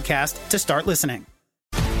Glaser Podcast to start listening.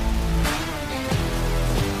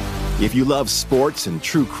 If you love sports and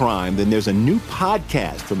true crime, then there's a new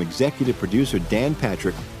podcast from executive producer Dan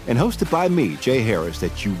Patrick and hosted by me, Jay Harris,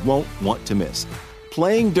 that you won't want to miss.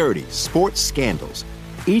 Playing Dirty: Sports Scandals.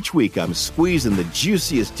 Each week, I'm squeezing the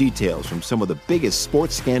juiciest details from some of the biggest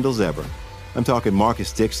sports scandals ever. I'm talking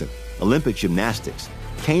Marcus Dixon, Olympic gymnastics,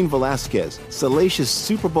 Cain Velasquez, salacious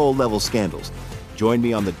Super Bowl-level scandals. Join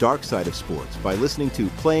me on the dark side of sports by listening to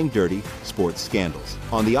Playing Dirty: Sports Scandals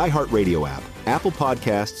on the iHeartRadio app, Apple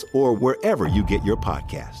Podcasts, or wherever you get your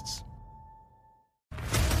podcasts.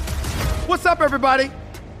 What's up, everybody?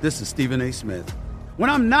 This is Stephen A. Smith.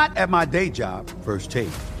 When I'm not at my day job, First Take,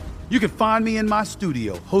 you can find me in my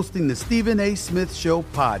studio hosting the Stephen A. Smith Show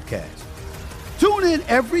podcast. Tune in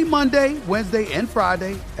every Monday, Wednesday, and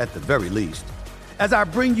Friday, at the very least, as I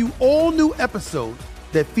bring you all new episodes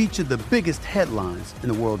that feature the biggest headlines in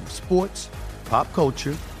the world of sports, pop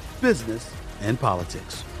culture, business, and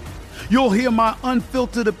politics. You'll hear my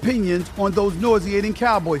unfiltered opinions on those nauseating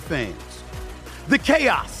Cowboy fans, the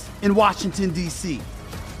chaos in Washington, D.C.,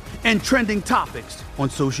 and trending topics on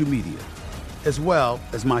social media, as well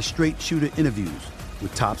as my straight shooter interviews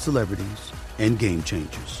with top celebrities and game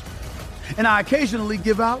changers. And I occasionally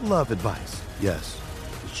give out love advice. Yes,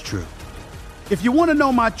 it's true. If you want to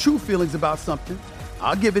know my true feelings about something,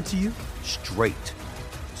 I'll give it to you straight.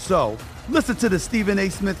 So, listen to the Stephen A.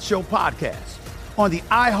 Smith Show podcast on the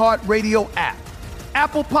iHeartRadio app,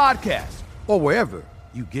 Apple Podcasts, or wherever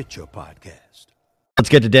you get your podcast. Let's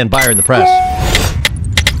get to Dan Byer in the press.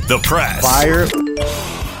 The press. Byer.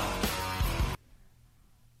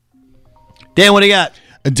 Dan, what do you got?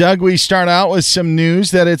 Doug, we start out with some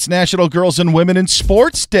news that it's National Girls and Women in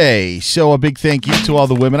Sports Day. So a big thank you to all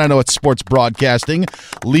the women. I know it's sports broadcasting.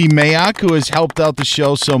 Lee Mayock, who has helped out the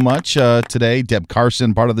show so much today. Deb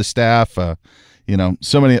Carson, part of the staff. So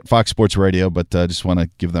many at Fox Sports Radio, but just want to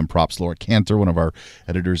give them props. Laura Cantor, one of our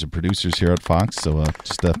editors and producers here at Fox. So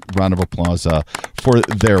just a round of applause for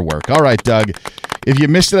their work. All right, Doug, if you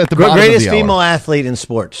missed it at the bottom of the hour. Greatest female athlete in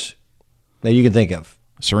sports. that you can think of?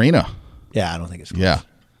 Serena. Yeah, I don't think it's close. Yeah.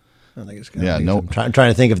 I don't think it's good. Yeah, no. I'm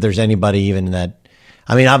trying to think if there's anybody even in that.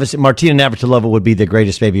 I mean, obviously, Martina Navratilova would be the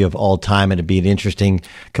greatest maybe of all time, and it'd be an interesting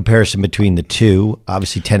comparison between the two.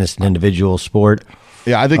 Obviously, tennis is an individual sport.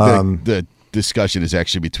 Yeah, I think the discussion is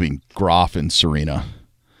actually between Graf and Serena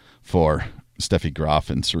for Steffi Graf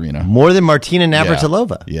and Serena. More than Martina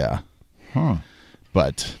Navratilova. Yeah.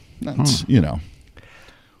 But that's,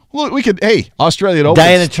 Well, we could, Australian Open.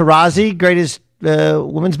 Diana Taurasi, greatest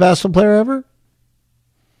women's basketball player ever?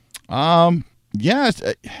 Yeah.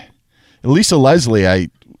 Lisa Leslie,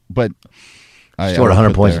 scored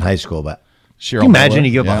 100 points in high school. But can you imagine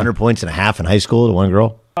you give up 100 points and a half in high school to one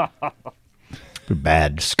girl?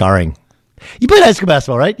 Bad. Scarring. You played high school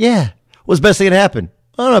basketball, right? Yeah. What's the best thing that happened?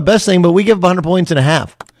 I don't know, best thing, but we give up 100 points and a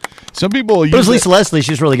half. Some people use it was Lisa Leslie.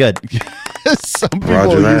 She's really good. Some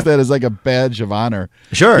people use that as like a badge of honor.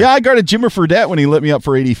 Sure. Yeah, I guarded Jimmer Fredette when he lit me up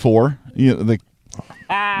for 84.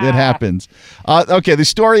 It happens. Okay, the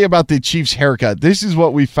story about the Chiefs' haircut. This is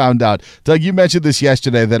what we found out. Doug, you mentioned this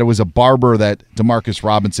yesterday, that it was a barber that Demarcus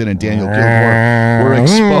Robinson and Daniel Kilgore were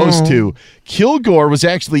exposed to. Kilgore was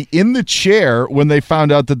actually in the chair when they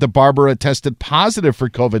found out that the barber had tested positive for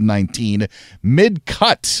COVID-19.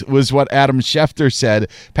 Mid-cut was what Adam Schefter said.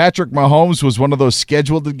 Patrick Mahomes was one of those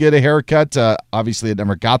scheduled to get a haircut. Obviously, it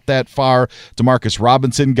never got that far. Demarcus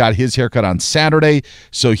Robinson got his haircut on Saturday,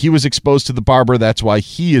 so he was exposed to the barber. That's why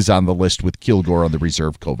he is on the list with Kilgore on the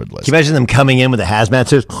reserve COVID list. Can you imagine them coming in with a hazmat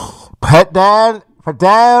suit? Put down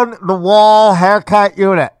the wall haircut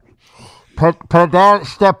unit. Put down,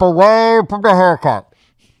 step away from the haircut.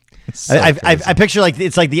 So I picture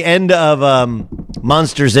it's like the end of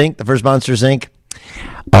Monsters Inc., the first Monsters Inc.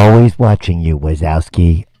 Always watching you,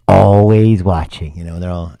 Wazowski. Always watching. They're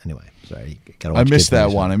all, anyway, sorry. I missed that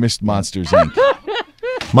one. I missed Monsters Inc.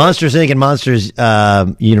 Monsters Inc. and Monsters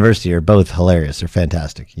University are both hilarious. They're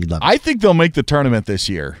fantastic. You'd love it. I think they'll make the tournament this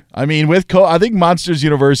year. I mean, I think Monsters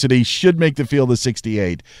University should make the field of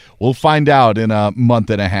 68. We'll find out in a month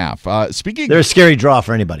and a half. They're a scary draw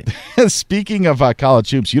for anybody. Speaking of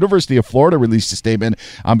college hoops, University of Florida released a statement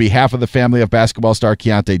on behalf of the family of basketball star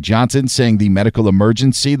Keontae Johnson, saying the medical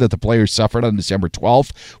emergency that the player suffered on December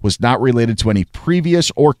 12th was not related to any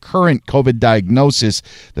previous or current COVID diagnosis.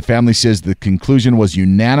 The family says the conclusion was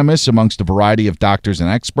unanimous amongst a variety of doctors and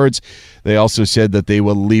experts. They also said that they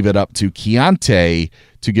will leave it up to Keontae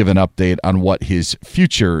to give an update on what his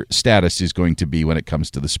future status is going to be when it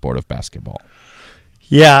comes to the sport of basketball.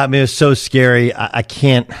 Yeah, I mean, it's so scary. I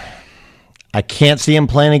can't see him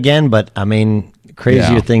playing again, but I mean,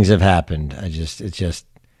 crazier things have happened. The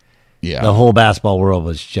whole basketball world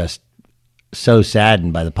was just so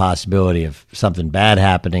saddened by the possibility of something bad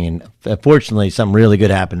happening, and fortunately, something really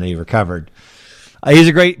good happened and he recovered. He's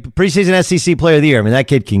a great preseason SEC player of the year. I mean, that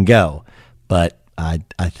kid can go, but I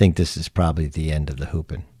think this is probably the end of the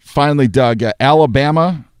hooping. Finally, Doug,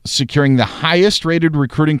 Alabama securing the highest-rated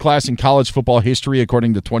recruiting class in college football history,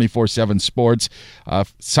 according to 24/7 Sports.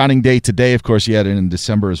 Signing day today, of course, you had it in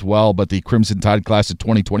December as well, but the Crimson Tide class of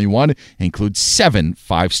 2021 includes 7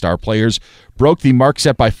 five-star players, broke the mark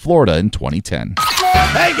set by Florida in 2010.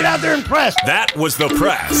 Hey, get out there and press! That was the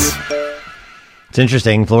press. It's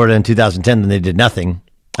interesting. Florida in 2010, then they did nothing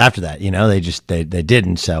after that. They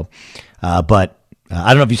didn't. So, but I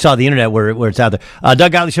don't know if you saw the internet where it's out there.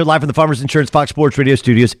 Doug Gottlieb Show live from the Farmers Insurance Fox Sports Radio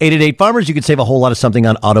studios. 888 Farmers. You can save a whole lot of something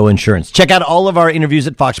on auto insurance. Check out all of our interviews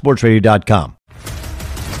at foxsportsradio.com.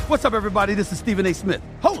 What's up, everybody? This is Stephen A. Smith,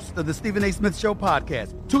 host of the Stephen A. Smith Show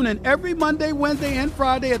podcast. Tune in every Monday, Wednesday, and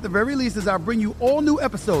Friday at the very least as I bring you all new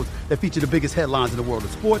episodes that feature the biggest headlines in the world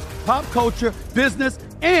of sports, pop culture, business,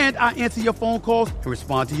 and I answer your phone calls and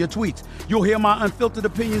respond to your tweets. You'll hear my unfiltered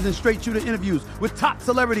opinions and straight-shooter interviews with top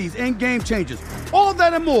celebrities and game changers. All of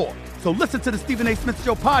that and more. So listen to the Stephen A. Smith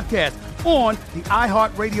Show podcast on the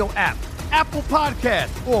iHeartRadio app, Apple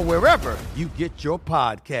Podcasts, or wherever you get your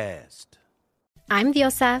podcast. I'm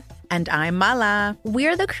Diosa. And I'm Mala.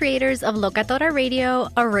 We're the creators of Locatora Radio,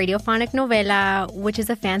 a radiophonic novela, which is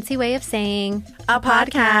a fancy way of saying a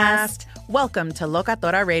podcast. Welcome to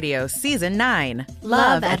Locatora Radio Season 9.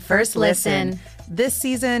 Love at First Listen. This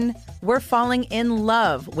season, we're falling in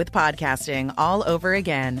love with podcasting all over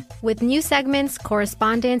again. With new segments,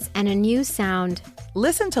 correspondence, and a new sound.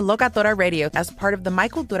 Listen to Locatora Radio as part of the My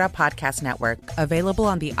Cultura Podcast Network. Available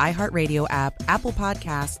on the iHeartRadio app, Apple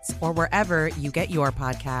Podcasts, or wherever you get your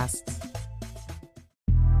podcasts.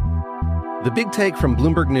 The Big Take from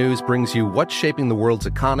Bloomberg News brings you what's shaping the world's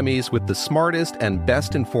economies with the smartest and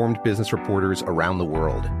best-informed business reporters around the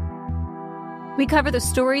world. We cover the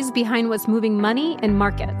stories behind what's moving money and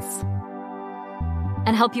markets.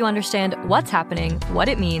 and help you understand what's happening, what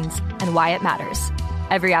it means, and why it matters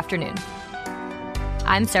every afternoon.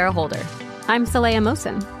 I'm Sarah Holder. I'm Saleha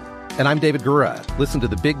Mohsen. And I'm David Gura. Listen to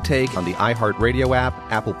The Big Take on the iHeartRadio app,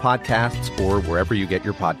 Apple Podcasts, or wherever you get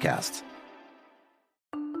your podcasts.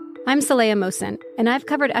 I'm Saleha Mohsen, and I've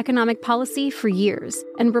covered economic policy for years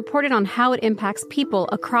and reported on how it impacts people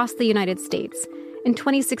across the United States. In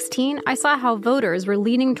 2016, I saw how voters were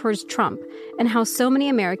leaning towards Trump and how so many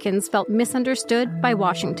Americans felt misunderstood by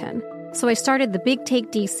Washington. So I started The Big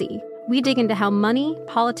Take DC. We dig into how money,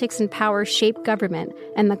 politics, and power shape government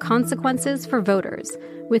and the consequences for voters.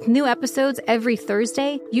 With new episodes every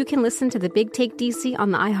Thursday, you can listen to The Big Take DC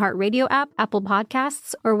on the iHeartRadio app, Apple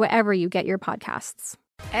Podcasts, or wherever you get your podcasts.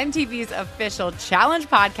 MTV's official Challenge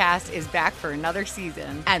podcast is back for another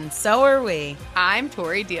season. And so are we. I'm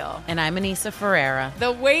Tori Deal. And I'm Anissa Ferreira.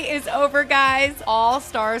 The wait is over, guys. All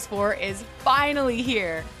Stars 4 is finally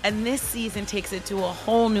here. And this season takes it to a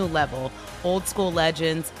whole new level. Old school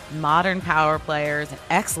legends, modern power players, and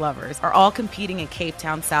ex-lovers are all competing in Cape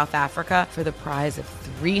Town, South Africa for the prize of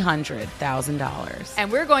 $300,000.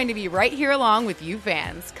 And we're going to be right here along with you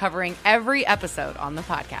fans, covering every episode on the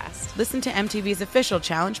podcast. Listen to MTV's official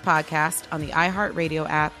Challenge podcast on the iHeartRadio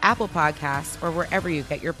app, Apple Podcasts, or wherever you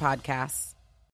get your podcasts.